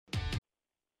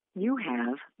You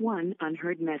have one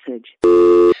unheard message.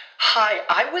 Hi,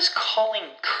 I was calling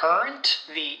Current,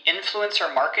 the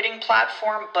influencer marketing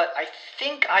platform, but I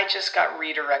think I just got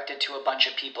redirected to a bunch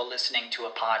of people listening to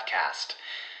a podcast.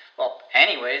 Well,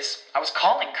 anyways, I was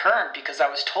calling Current because I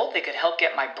was told they could help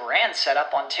get my brand set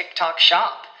up on TikTok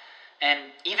Shop and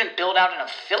even build out an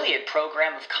affiliate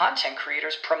program of content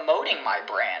creators promoting my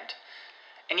brand.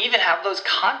 And even have those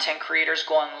content creators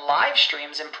go on live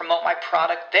streams and promote my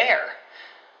product there.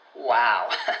 Wow,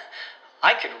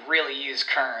 I could really use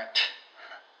Current.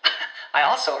 I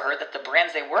also heard that the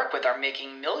brands they work with are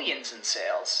making millions in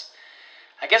sales.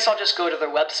 I guess I'll just go to their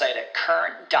website at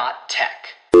current.tech.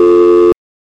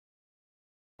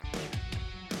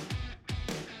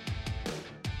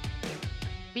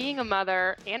 Being a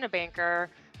mother and a banker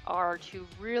are two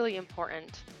really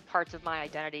important parts of my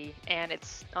identity, and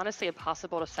it's honestly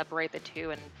impossible to separate the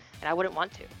two, and I wouldn't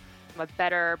want to. I'm a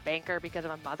better banker because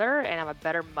I'm a mother, and I'm a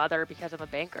better mother because I'm a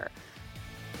banker.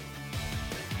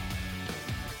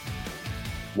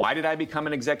 Why did I become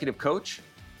an executive coach?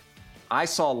 I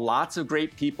saw lots of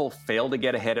great people fail to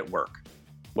get ahead at work,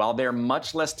 while their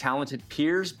much less talented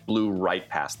peers blew right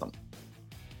past them.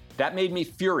 That made me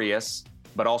furious,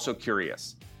 but also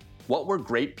curious. What were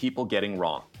great people getting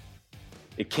wrong?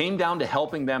 It came down to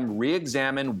helping them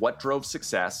re-examine what drove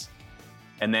success,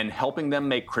 and then helping them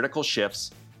make critical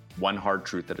shifts, one hard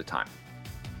truth at a time.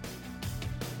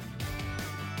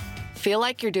 Feel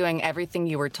like you're doing everything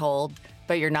you were told,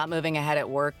 but you're not moving ahead at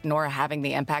work nor having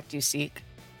the impact you seek?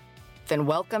 Then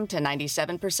welcome to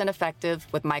 97% Effective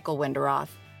with Michael Winderoth,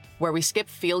 where we skip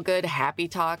feel-good, happy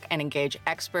talk and engage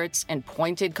experts in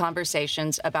pointed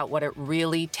conversations about what it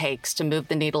really takes to move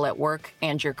the needle at work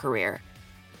and your career.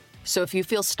 So if you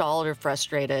feel stalled or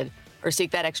frustrated, or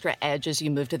seek that extra edge as you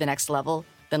move to the next level,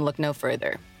 then look no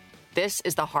further. This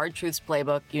is the Hard Truths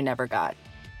Playbook you never got.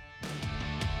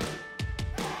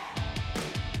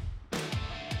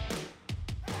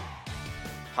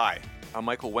 Hi, I'm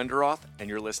Michael Winderoth, and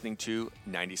you're listening to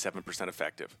 97%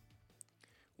 Effective.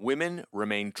 Women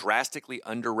remain drastically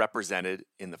underrepresented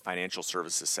in the financial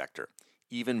services sector,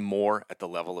 even more at the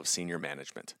level of senior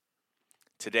management.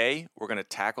 Today, we're going to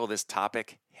tackle this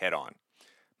topic head on.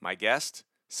 My guest,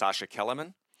 Sasha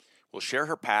Kelemen, will share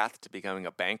her path to becoming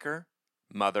a banker,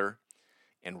 mother,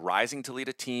 and rising to lead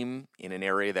a team in an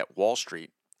area that Wall Street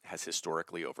has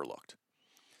historically overlooked.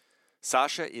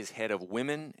 Sasha is head of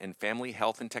Women and Family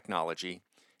Health and Technology,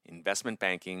 Investment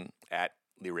Banking at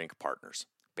Leerink Partners,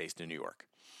 based in New York.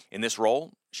 In this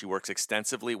role, she works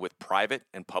extensively with private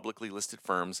and publicly listed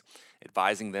firms,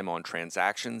 advising them on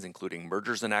transactions including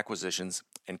mergers and acquisitions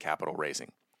and capital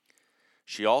raising.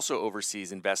 She also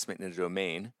oversees investment in a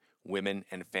domain, Women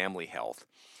and Family Health,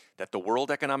 that the World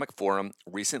Economic Forum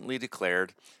recently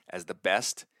declared as the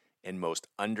best and most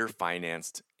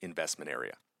underfinanced investment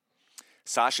area.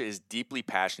 Sasha is deeply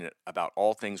passionate about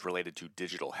all things related to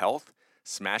digital health,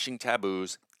 smashing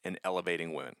taboos, and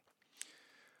elevating women.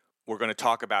 We're going to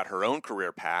talk about her own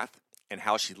career path and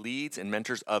how she leads and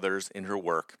mentors others in her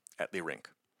work at Leerink.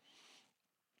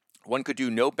 One could do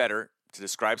no better to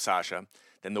describe Sasha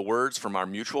than the words from our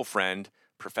mutual friend,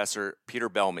 Professor Peter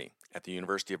Bellamy at the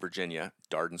University of Virginia,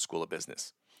 Darden School of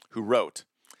Business, who wrote,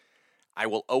 "I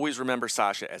will always remember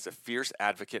Sasha as a fierce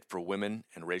advocate for women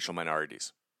and racial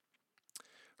minorities.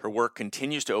 Her work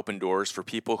continues to open doors for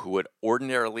people who would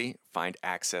ordinarily find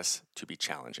access to be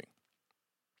challenging."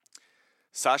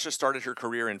 Sasha started her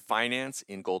career in finance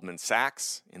in Goldman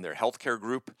Sachs, in their healthcare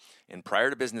group, and prior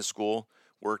to business school,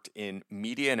 worked in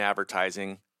media and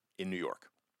advertising in New York.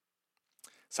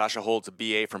 Sasha holds a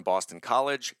BA from Boston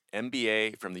College,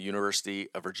 MBA from the University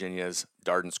of Virginia's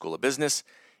Darden School of Business,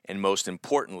 and most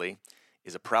importantly,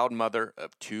 is a proud mother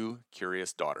of 2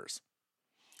 curious daughters.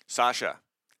 Sasha,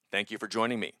 thank you for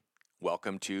joining me.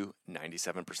 Welcome to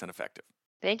 97% Effective.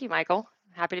 Thank you, Michael.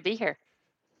 Happy to be here.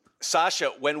 Sasha,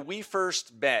 when we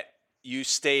first met, you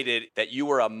stated that you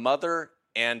were a mother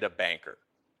and a banker.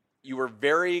 You were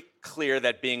very clear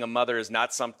that being a mother is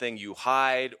not something you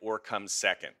hide or comes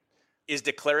second. Is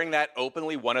declaring that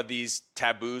openly one of these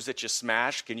taboos that you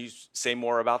smash? Can you say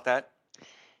more about that?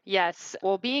 Yes.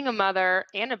 Well, being a mother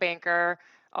and a banker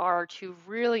are two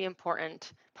really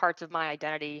important parts of my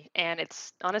identity, and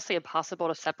it's honestly impossible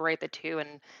to separate the two,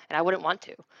 and I wouldn't want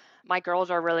to. My girls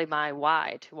are really my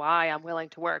why, to why I'm willing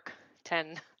to work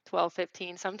 10, 12,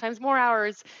 15, sometimes more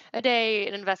hours a day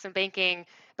in investment banking,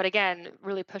 but again,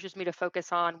 really pushes me to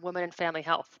focus on women and family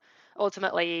health.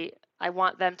 Ultimately, I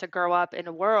want them to grow up in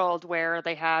a world where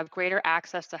they have greater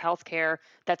access to healthcare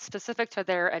that's specific to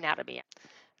their anatomy.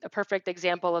 A perfect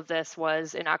example of this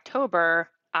was in October,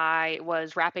 I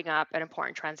was wrapping up an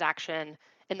important transaction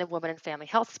in the women and family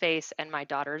health space. And my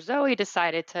daughter Zoe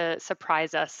decided to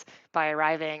surprise us by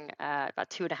arriving about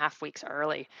 2.5 weeks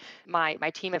early. My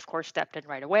team, of course, stepped in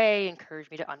right away, encouraged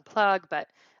me to unplug, but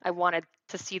I wanted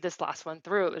to see this last one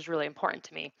through. It was really important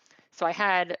to me. So I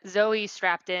had Zoe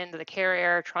strapped into the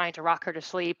carrier, trying to rock her to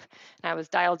sleep, and I was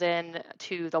dialed in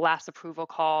to the last approval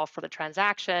call for the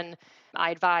transaction.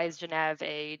 I advised Genève,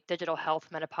 a digital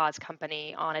health menopause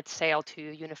company, on its sale to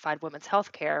Unified Women's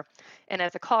Healthcare. And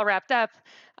as the call wrapped up,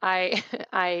 I,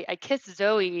 I kissed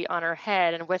Zoe on her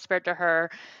head and whispered to her,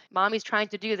 "Mommy's trying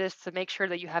to do this to make sure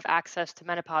that you have access to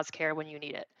menopause care when you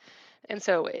need it." And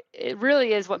so it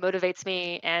really is what motivates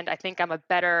me. And I think I'm a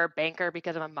better banker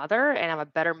because I'm a mother, and I'm a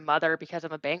better mother because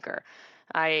I'm a banker.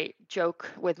 I joke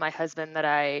with my husband that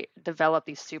I develop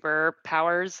these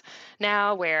superpowers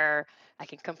now where I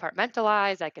can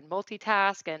compartmentalize, I can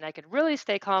multitask, and I can really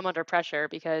stay calm under pressure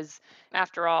because,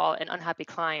 after all, an unhappy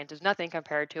client is nothing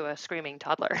compared to a screaming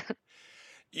toddler.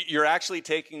 You're actually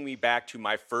taking me back to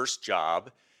my first job,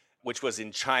 which was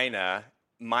in China.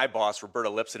 My boss, Roberta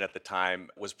Lipson at the time,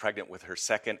 was pregnant with her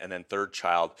second and then third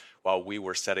child while we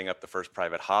were setting up the first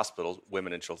private hospital,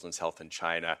 Women and Children's Health in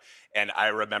China. And I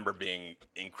remember being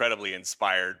incredibly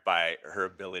inspired by her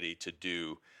ability to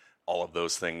do all of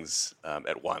those things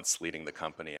at once, leading the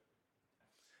company.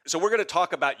 So we're going to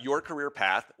talk about your career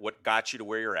path, what got you to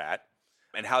where you're at,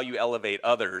 and how you elevate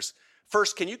others.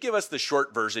 First, can you give us the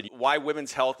short version, why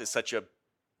women's health is such a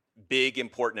big,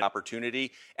 important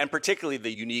opportunity, and particularly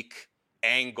the unique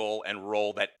angle and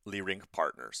role that Leerink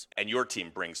Partners and your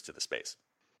team brings to the space?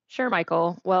 Sure,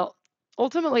 Michael. Well,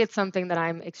 ultimately, it's something that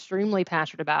I'm extremely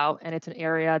passionate about, and it's an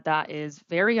area that is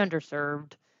very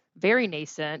underserved, very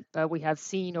nascent, but we have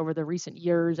seen over the recent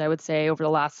years, I would say over the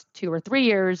last 2 or 3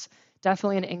 years,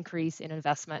 definitely an increase in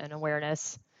investment and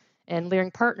awareness. And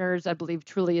Leerink Partners, I believe,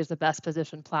 truly is the best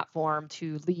positioned platform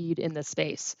to lead in this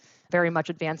space, very much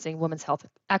advancing women's health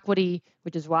equity,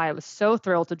 which is why I was so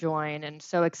thrilled to join and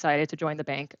so excited to join the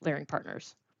bank, Leerink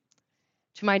Partners.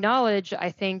 To my knowledge,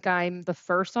 I think I'm the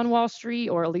first on Wall Street,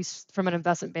 or at least from an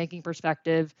investment banking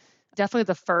perspective, definitely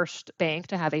the first bank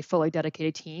to have a fully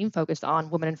dedicated team focused on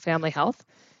women and family health.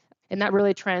 And that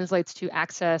really translates to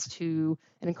access to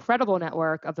an incredible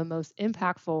network of the most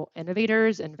impactful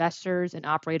innovators, investors, and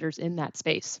operators in that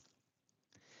space.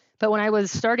 But when I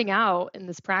was starting out in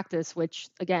this practice, which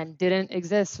again didn't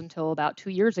exist until about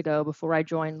 2 years ago before I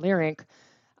joined Leerink,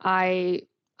 I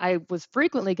was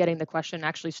frequently getting the question,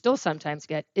 actually still sometimes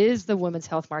get, is the women's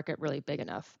health market really big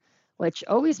enough? Which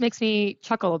always makes me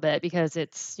chuckle a bit because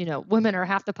it's, women are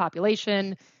half the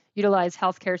population, utilize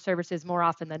healthcare services more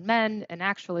often than men, and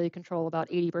actually control about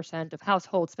 80% of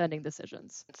household spending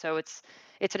decisions. So it's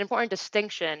an important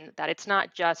distinction that it's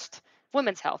not just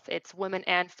women's health, it's women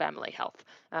and family health.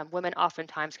 Women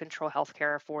oftentimes control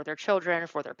healthcare for their children,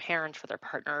 for their parents, for their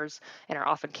partners, and are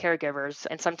often caregivers,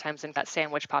 and sometimes in that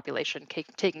sandwich population,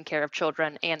 taking care of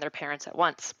children and their parents at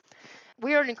once.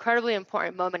 We are at an incredibly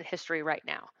important moment in history right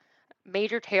now.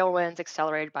 Major tailwinds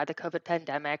accelerated by the COVID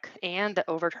pandemic and the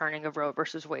overturning of Roe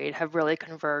versus Wade have really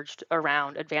converged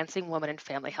around advancing women and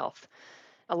family health.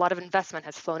 A lot of investment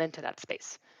has flown into that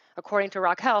space. According to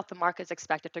Rock Health, the market is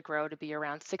expected to grow to be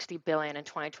around $60 billion in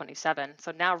 2027.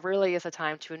 So now really is the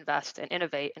time to invest and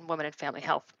innovate in women and family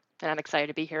health. And I'm excited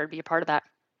to be here and be a part of that.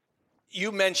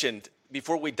 You mentioned,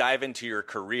 before we dive into your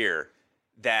career,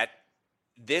 that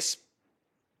this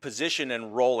position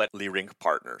and role at Leerink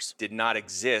Partners did not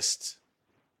exist,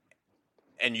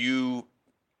 and you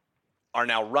are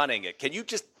now running it. Can you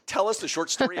just tell us the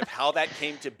short story of how that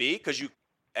came to be? Because you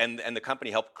and the company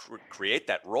helped create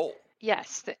that role.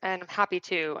 Yes, and I'm happy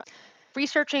to.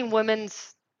 Researching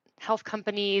women's health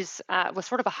companies was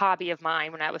sort of a hobby of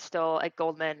mine when I was still at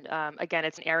Goldman. Again,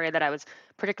 it's an area that I was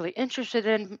particularly interested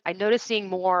in. I noticed seeing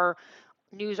more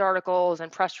news articles and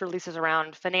press releases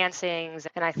around financings.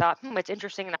 And I thought, it's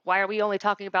interesting. Why are we only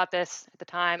talking about this? At the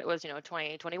time, it was,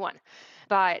 2021.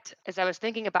 But as I was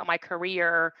thinking about my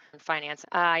career in finance,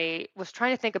 I was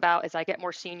trying to think about, as I get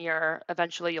more senior,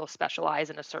 eventually you'll specialize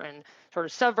in a certain sort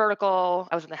of sub-vertical.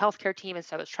 I was in the healthcare team, and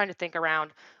so I was trying to think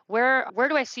around where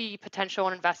do I see potential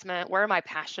in investment? Where am I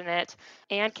passionate?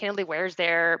 And candidly, where's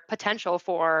there potential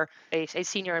for a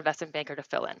senior investment banker to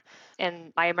fill in?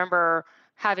 And I remember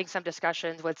having some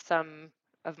discussions with some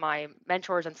of my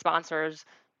mentors and sponsors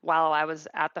while I was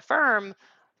at the firm,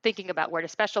 thinking about where to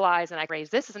specialize. And I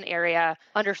raised this as an area.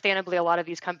 Understandably, a lot of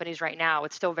these companies right now,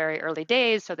 it's still very early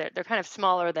days, so they're kind of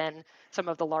smaller than some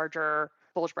of the larger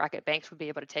bulge bracket banks would be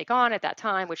able to take on at that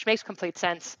time, which makes complete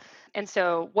sense. And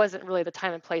so wasn't really the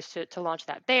time and place to launch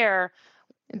that there.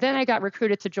 And then I got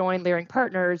recruited to join Leerink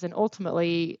Partners, and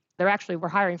ultimately they actually were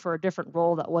hiring for a different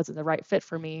role that wasn't the right fit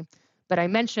for me. But I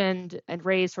mentioned and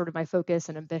raised sort of my focus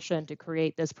and ambition to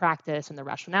create this practice and the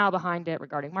rationale behind it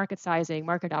regarding market sizing,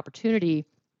 market opportunity,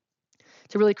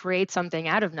 to really create something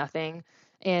out of nothing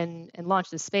and launch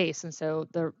this space. And so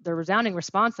the resounding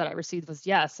response that I received was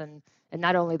yes. And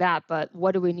not only that, but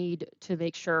what do we need to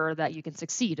make sure that you can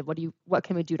succeed? What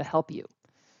can we do to help you?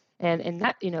 And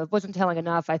that, it wasn't telling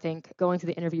enough. I think going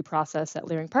through the interview process at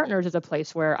Leerink Partners is a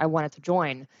place where I wanted to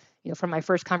join. From my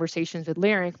first conversations with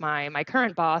Leerink, my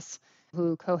current boss,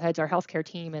 who co-heads our healthcare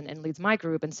team and leads my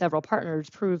group, and several partners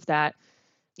proved that,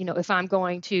 if I'm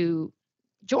going to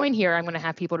join here, I'm going to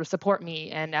have people to support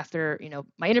me. And after,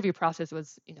 my interview process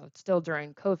was, still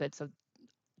during COVID. So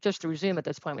just to resume at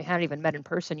this point, we hadn't even met in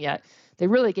person yet. They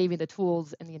really gave me the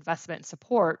tools and the investment and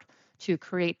support to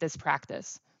create this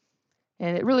practice.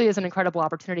 And it really is an incredible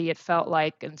opportunity. It felt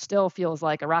like and still feels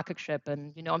like a rocket ship.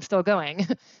 And, I'm still going.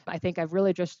 I think I've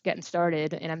really just getting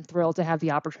started. And I'm thrilled to have the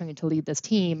opportunity to lead this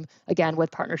team, again, with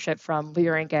partnership from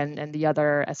Leerink and the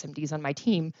other SMDs on my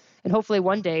team. And hopefully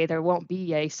one day there won't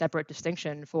be a separate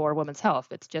distinction for women's health.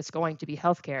 It's just going to be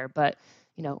healthcare. But,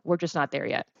 we're just not there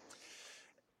yet.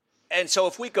 And so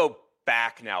if we go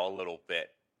back now a little bit,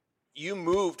 you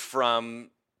moved from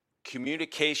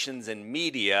communications and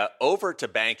media over to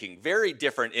banking, very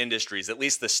different industries, at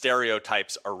least the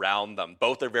stereotypes around them.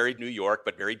 Both are very New York,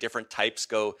 but very different types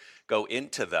go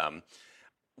into them.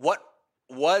 What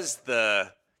was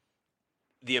the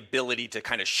ability to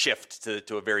kind of shift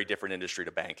to a very different industry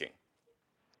to banking?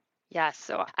 Yes.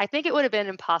 So I think it would have been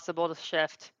impossible to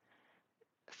shift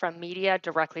from media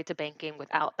directly to banking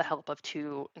without the help of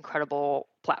two incredible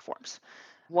platforms,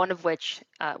 one of which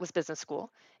was business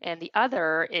school, and the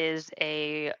other is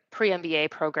a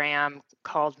pre-MBA program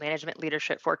called Management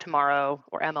Leadership for Tomorrow,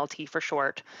 or MLT for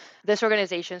short. This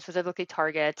organization specifically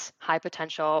targets high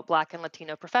potential Black and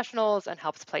Latino professionals and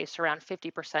helps place around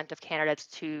 50% of candidates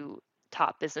to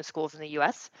top business schools in the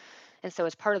US. And so,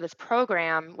 as part of this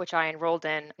program, which I enrolled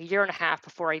in a year and a half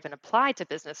before I even applied to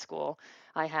business school,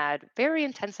 I had very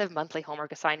intensive monthly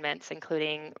homework assignments,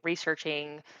 including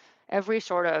researching every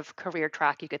sort of career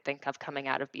track you could think of coming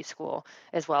out of B school,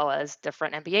 as well as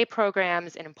different MBA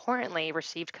programs, and importantly,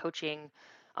 received coaching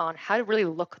on how to really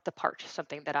look the part,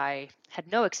 something that I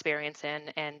had no experience in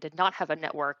and did not have a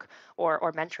network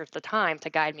or mentor at the time to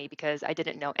guide me because I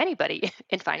didn't know anybody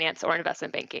in finance or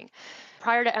investment banking.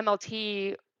 Prior to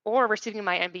MLT or receiving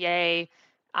my MBA,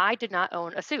 I did not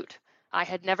own a suit. I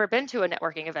had never been to a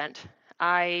networking event.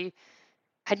 I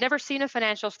had never seen a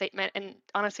financial statement and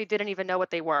honestly didn't even know what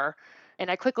they were.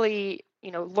 And I quickly,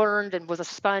 learned and was a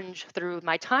sponge through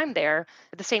my time there.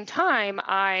 At the same time,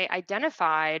 I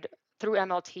identified through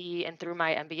MLT and through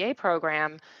my MBA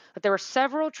program that there were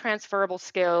several transferable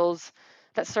skills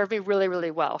that served me really,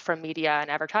 really well, from media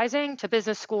and advertising to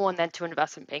business school and then to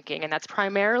investment banking. And that's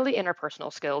primarily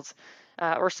interpersonal skills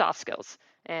or soft skills.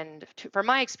 And from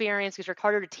my experience, these are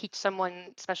harder to teach someone,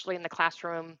 especially in the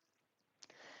classroom.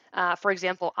 For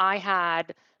example, I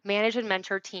had managed and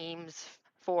mentored teams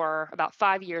for about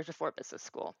 5 years before business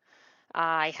school.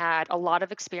 I had a lot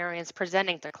of experience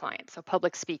presenting to clients, so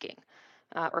public speaking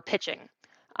or pitching.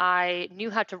 I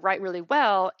knew how to write really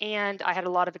well, and I had a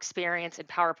lot of experience in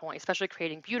PowerPoint, especially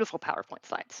creating beautiful PowerPoint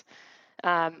slides.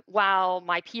 While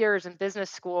my peers in business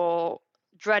school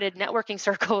dreaded networking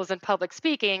circles and public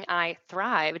speaking, I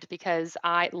thrived because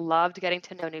I loved getting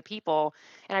to know new people,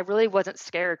 and I really wasn't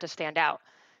scared to stand out.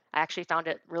 I actually found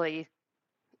it really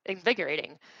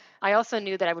invigorating. I also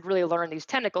knew that I would really learn these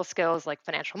technical skills like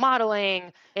financial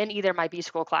modeling in either my B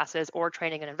school classes or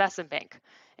training in investment bank.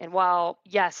 And while,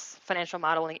 yes, financial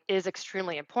modeling is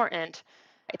extremely important,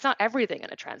 it's not everything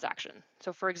in a transaction.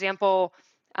 So, for example,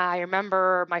 I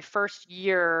remember my first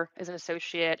year as an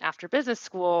associate after business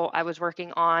school, I was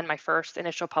working on my first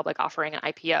initial public offering, an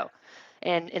IPO.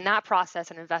 And in that process,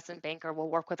 an investment banker will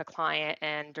work with a client,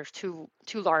 and there's two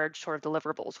large sort of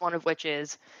deliverables, one of which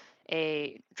is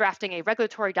drafting a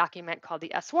regulatory document called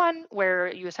the S1,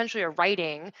 where you essentially are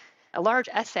writing a large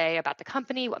essay about the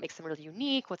company, what makes them really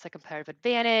unique, what's the competitive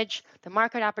advantage, the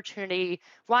market opportunity,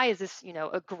 why is this,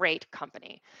 a great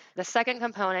company. The second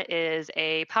component is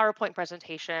a PowerPoint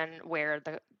presentation where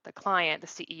the client, the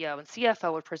CEO and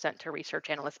CFO would present to research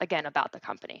analysts, again, about the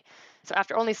company. So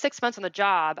after only 6 months on the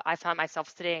job, I found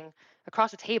myself sitting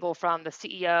across the table from the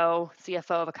CEO,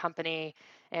 CFO of a company,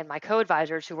 and my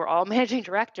co-advisors, who were all managing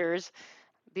directors,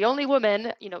 the only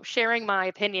woman, sharing my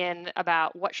opinion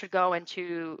about what should go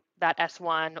into that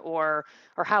S1 or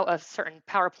how a certain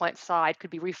PowerPoint slide could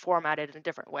be reformatted in a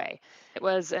different way. It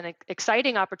was an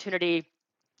exciting opportunity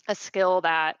a skill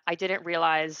that I didn't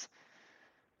realize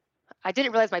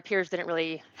my peers didn't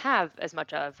really have as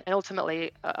much of, and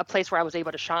ultimately a place where I was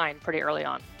able to shine pretty early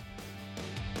on.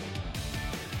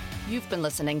 You've been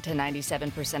listening to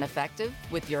 97% Effective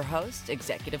with your host,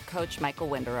 Executive Coach Michael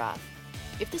Wenderoth.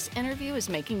 If this interview is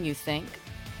making you think,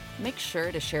 make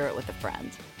sure to share it with a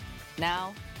friend.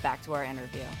 Now, back to our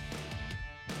interview.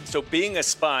 So being a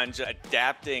sponge,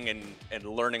 adapting and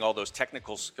learning all those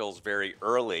technical skills very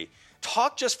early.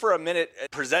 Talk just for a minute,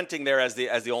 presenting there as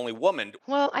the only woman.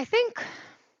 Well, I think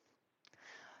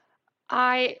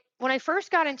when I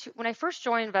first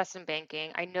joined investment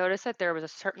banking, I noticed that there was a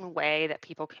certain way that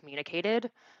people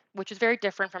communicated, which is very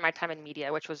different from my time in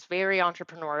media, which was very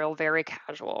entrepreneurial, very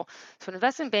casual. So in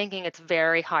investment banking, it's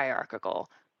very hierarchical.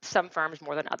 Some firms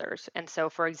more than others. And so,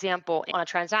 for example, on a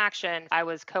transaction, I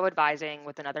was co-advising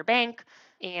with another bank,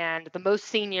 and the most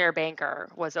senior banker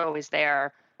was always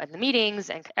there in the meetings,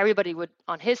 and everybody would,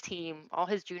 on his team, all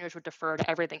his juniors would defer to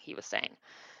everything he was saying.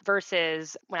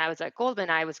 Versus when I was at Goldman,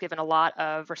 I was given a lot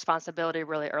of responsibility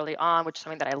really early on, which is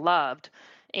something that I loved.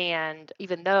 And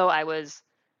even though I was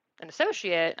an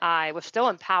associate, I was still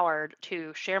empowered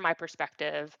to share my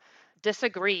perspective,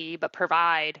 disagree, but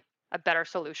provide a better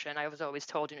solution. I was always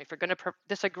told, if you're going to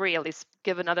disagree, at least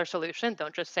give another solution.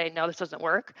 Don't just say, no, this doesn't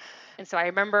work. And so I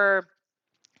remember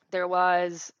there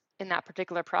was, in that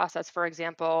particular process, for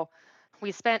example,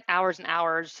 we spent hours and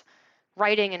hours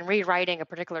writing and rewriting a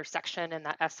particular section in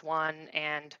that S1,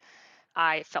 and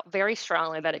I felt very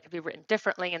strongly that it could be written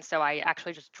differently. And so I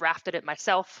actually just drafted it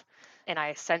myself and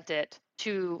I sent it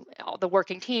to the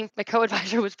working team. My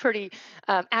co-advisor was pretty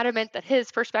adamant that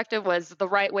his perspective was the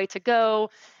right way to go.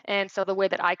 And so the way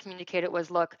that I communicated was,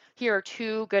 look, here are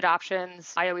two good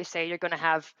options. I always say you're going to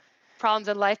have problems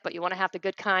in life, but you want to have the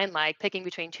good kind, like picking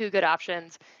between two good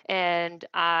options. And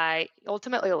I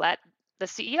ultimately let the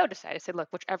CEO decide. I said, look,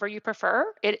 whichever you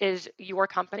prefer, it is your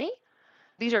company.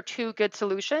 These are two good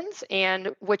solutions,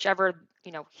 and whichever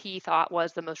he thought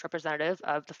was the most representative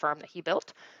of the firm that he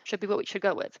built should be what we should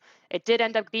go with. It did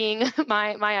end up being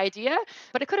my idea,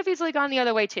 but it could have easily gone the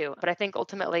other way too. But I think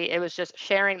ultimately it was just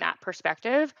sharing that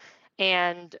perspective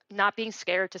and not being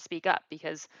scared to speak up,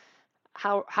 because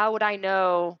how would I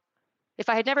know if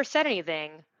I had never said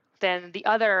anything? Then the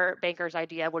other banker's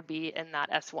idea would be in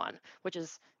that S1, which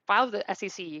is filed with the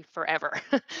SEC forever.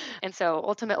 And so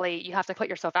ultimately, you have to put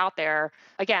yourself out there,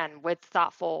 again, with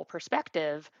thoughtful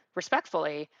perspective,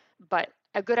 respectfully, but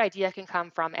a good idea can come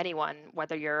from anyone,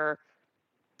 whether you're,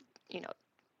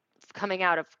 coming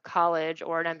out of college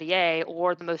or an MBA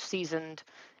or the most seasoned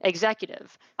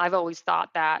executive. I've always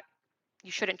thought that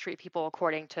you shouldn't treat people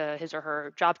according to his or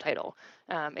her job title.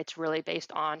 It's really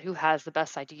based on who has the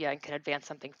best idea and can advance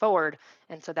something forward.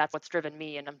 And so that's what's driven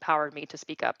me and empowered me to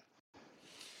speak up.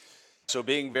 So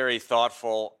being very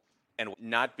thoughtful and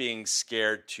not being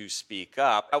scared to speak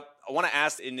up. I want to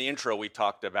ask, in the intro, we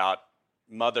talked about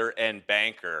mother and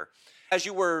banker. As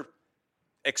you were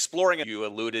exploring it, you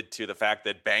alluded to the fact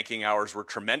that banking hours were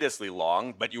tremendously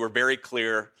long, but you were very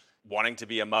clear wanting to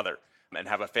be a mother and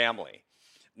have a family.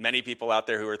 Many people out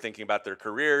there who are thinking about their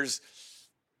careers,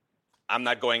 I'm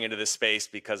not going into this space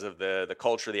because of the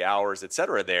culture, the hours, et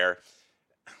cetera there.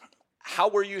 How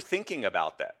were you thinking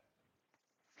about that?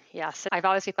 Yes, I've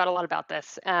obviously thought a lot about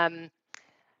this.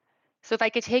 So if I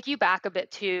could take you back a bit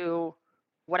to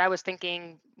what I was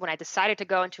thinking when I decided to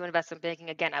go into investment banking.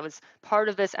 Again, I was part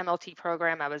of this MLT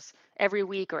program. I was every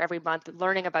week or every month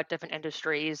learning about different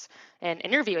industries and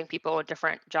interviewing people in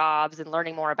different jobs and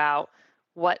learning more about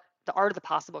what the art of the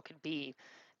possible could be.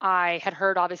 I had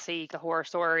heard, obviously, the horror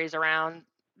stories around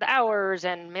the hours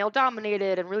and male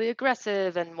dominated and really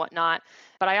aggressive and whatnot.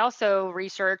 But I also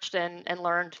researched and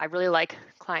learned I really like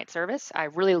client service. I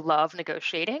really love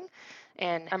negotiating.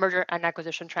 And a merger and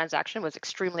acquisition transaction was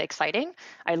extremely exciting.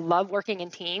 I love working in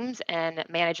teams and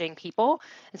managing people.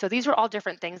 And so these were all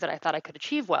different things that I thought I could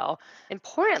achieve well.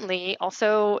 Importantly,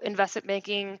 also investment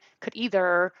banking could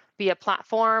either be a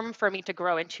platform for me to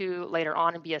grow into later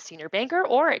on and be a senior banker,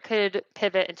 or it could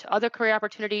pivot into other career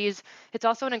opportunities. It's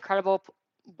also an incredible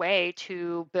way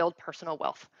to build personal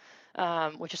wealth,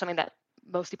 which is something that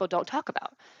most people don't talk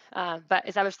about. But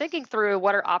as I was thinking through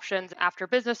what are options after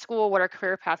business school, what are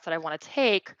career paths that I want to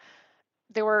take,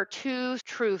 there were two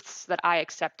truths that I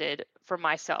accepted for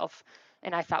myself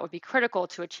and I thought would be critical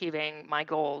to achieving my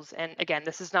goals. And again,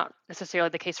 this is not necessarily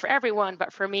the case for everyone,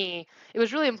 but for me, it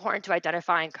was really important to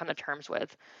identify and come to terms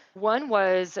with. One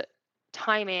was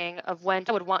timing of when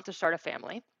I would want to start a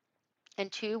family,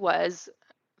 and two was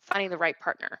finding the right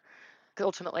partner.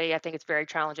 Ultimately, I think it's very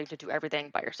challenging to do everything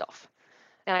by yourself.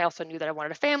 And I also knew that I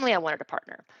wanted a family, I wanted a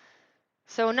partner.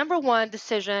 So number one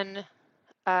decision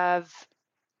of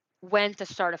when to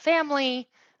start a family.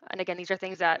 And again, these are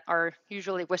things that are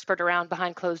usually whispered around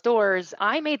behind closed doors.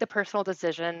 I made the personal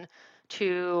decision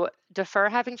to defer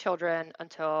having children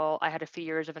until I had a few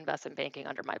years of investment banking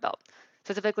under my belt.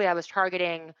 Specifically, I was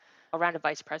targeting around a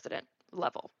vice president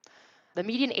level. The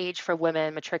median age for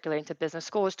women matriculating to business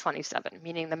school is 27,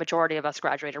 meaning the majority of us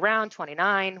graduate around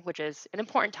 29, which is an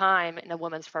important time in a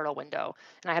woman's fertile window.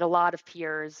 And I had a lot of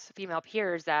peers, female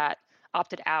peers, that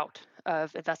opted out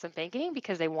of investment banking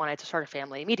because they wanted to start a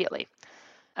family immediately.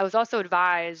 I was also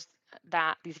advised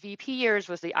that these VP years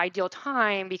was the ideal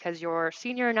time because you're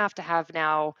senior enough to have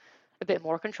now a bit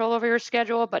more control over your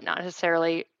schedule, but not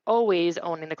necessarily always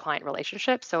owning the client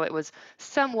relationship. So it was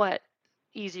somewhat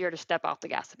easier to step off the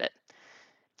gas a bit.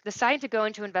 Deciding to go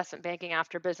into investment banking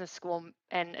after business school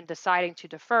and deciding to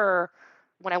defer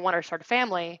when I wanted to start a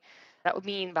family, that would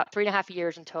mean about 3.5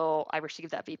 years until I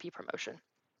received that VP promotion.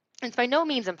 It's by no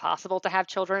means impossible to have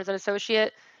children as an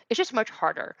associate. It's just much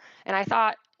harder. And I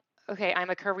thought, okay, I'm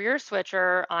a career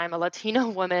switcher. I'm a Latino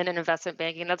woman in investment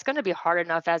banking. That's going to be hard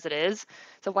enough as it is.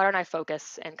 So why don't I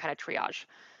focus and kind of triage?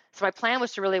 So my plan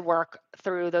was to really work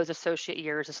through those associate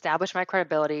years, establish my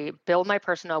credibility, build my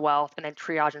personal wealth, and then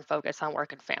triage and focus on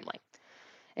work and family.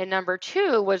 And number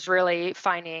two was really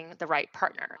finding the right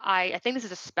partner. I think this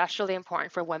is especially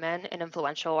important for women in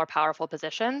influential or powerful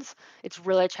positions. It's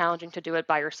really challenging to do it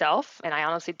by yourself, and I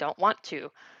honestly don't want to.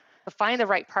 But finding the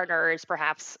right partner is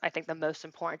perhaps, I think, the most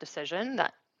important decision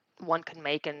that one can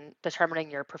make in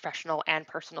determining your professional and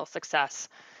personal success,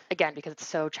 again, because it's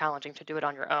so challenging to do it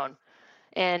on your own.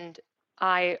 And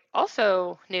I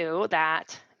also knew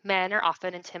that men are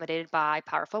often intimidated by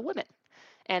powerful women,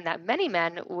 and that many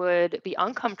men would be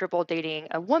uncomfortable dating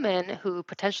a woman who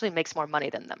potentially makes more money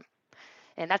than them.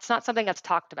 And that's not something that's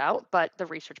talked about, but the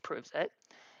research proves it.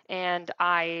 And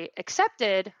I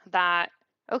accepted that,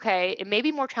 okay, it may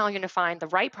be more challenging to find the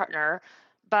right partner,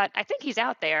 but I think he's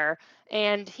out there,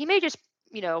 and he may just,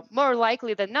 more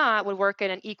likely than not would work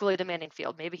in an equally demanding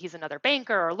field. Maybe he's another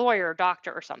banker or lawyer or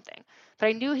doctor or something. But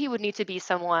I knew he would need to be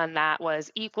someone that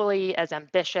was equally as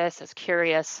ambitious, as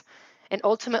curious, and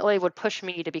ultimately would push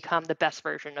me to become the best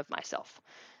version of myself.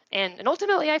 And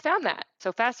ultimately, I found that.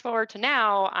 So fast forward to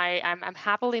now, I'm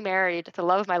happily married to the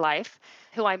love of my life,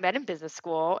 who I met in business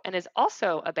school and is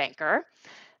also a banker.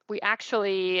 We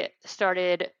actually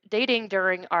started dating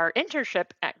during our internship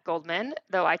at Goldman,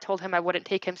 though I told him I wouldn't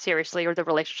take him seriously or the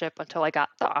relationship until I got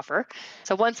the offer.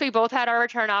 So once we both had our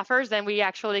return offers, then we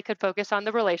actually could focus on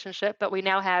the relationship. But we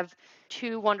now have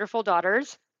 2 wonderful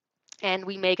daughters, and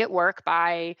we make it work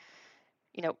by,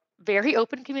 very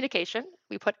open communication.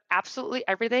 We put absolutely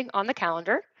everything on the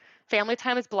calendar. Family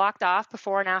time is blocked off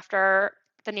before and after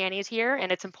the nanny's here,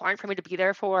 and it's important for me to be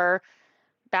there for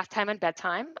bath time and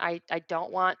bedtime. I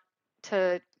don't want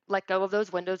to let go of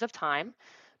those windows of time.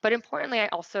 But importantly,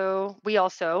 we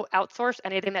also outsource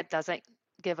anything that doesn't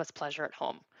give us pleasure at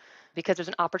home, because there's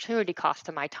an opportunity cost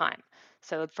to my time.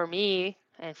 So for me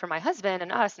and for my husband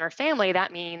and us and our family,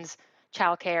 that means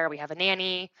childcare. We have a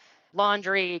nanny,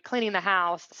 laundry, cleaning the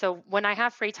house. So when I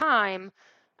have free time,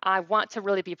 I want to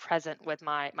really be present with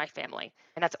my family.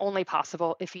 And that's only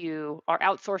possible if you are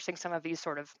outsourcing some of these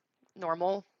sort of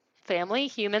normal family,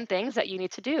 human things that you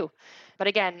need to do. But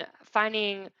again,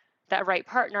 finding that right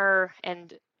partner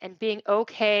and being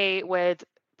okay with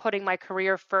putting my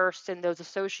career first in those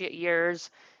associate years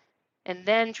and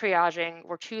then triaging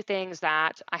were 2 things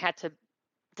that I had to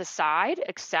decide,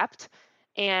 accept,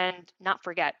 and not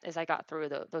forget as I got through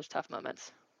those tough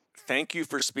moments. Thank you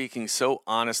for speaking so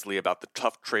honestly about the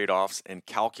tough trade-offs and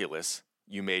calculus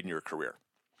you made in your career.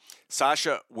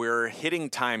 Sasha, we're hitting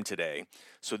time today,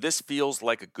 so this feels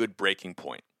like a good breaking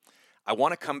point. I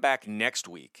want to come back next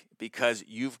week because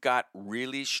you've got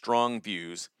really strong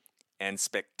views and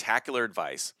spectacular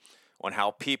advice on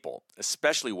how people,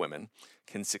 especially women,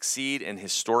 can succeed in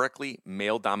historically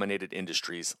male-dominated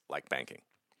industries like banking.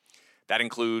 That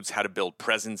includes how to build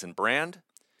presence and brand,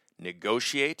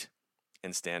 negotiate,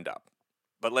 and stand up.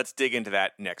 But let's dig into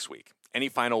that next week. Any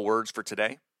final words for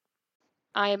today?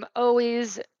 I'm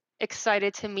always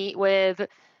excited to meet with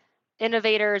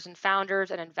innovators and founders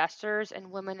and investors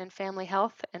in women and family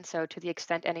health. And so to the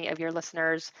extent any of your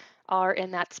listeners are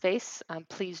in that space,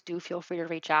 please do feel free to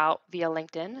reach out via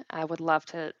LinkedIn. I would love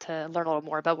to learn a little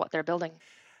more about what they're building.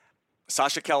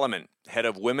 Sasha Kelemen, Head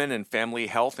of Women and Family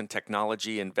Health and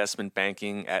Technology Investment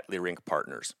Banking at Leerink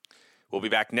Partners. We'll be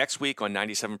back next week on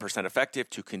 97% Effective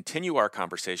to continue our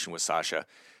conversation with Sasha,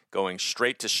 going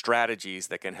straight to strategies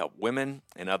that can help women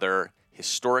and other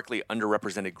historically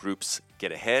underrepresented groups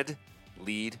get ahead,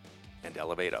 lead, and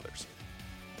elevate others.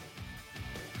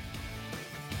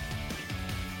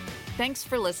 Thanks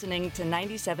for listening to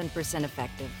 97%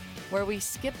 Effective, where we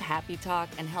skip happy talk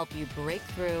and help you break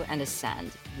through and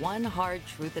ascend one hard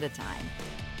truth at a time.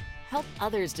 Help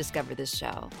others discover this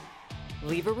show.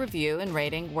 Leave a review and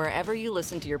rating wherever you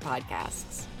listen to your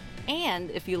podcasts. And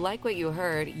if you like what you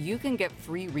heard, you can get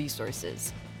free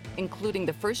resources, including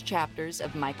the first chapters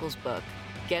of Michael's book,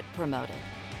 Get Promoted,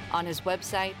 on his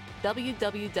website,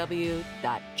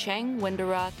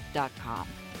 www.changwenderoth.com.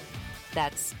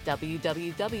 That's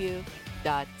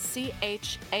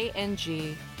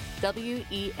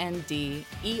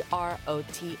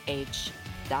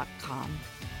www.changwenderoth.com.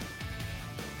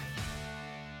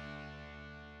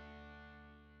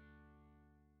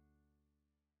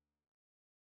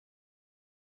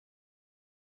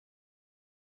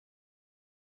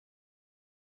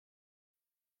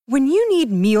 When you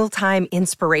need mealtime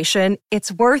inspiration, it's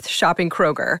worth shopping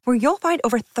Kroger, where you'll find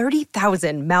over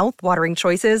 30,000 mouth-watering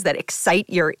choices that excite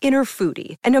your inner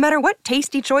foodie. And no matter what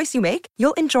tasty choice you make,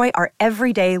 you'll enjoy our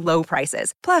everyday low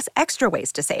prices, plus extra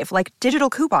ways to save, like digital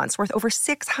coupons worth over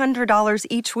 $600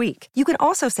 each week. You can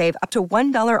also save up to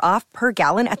 $1 off per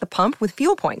gallon at the pump with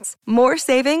fuel points. More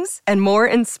savings and more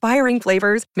inspiring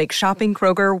flavors make shopping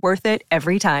Kroger worth it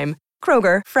every time.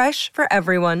 Kroger, fresh for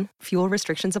everyone. Fuel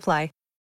restrictions apply.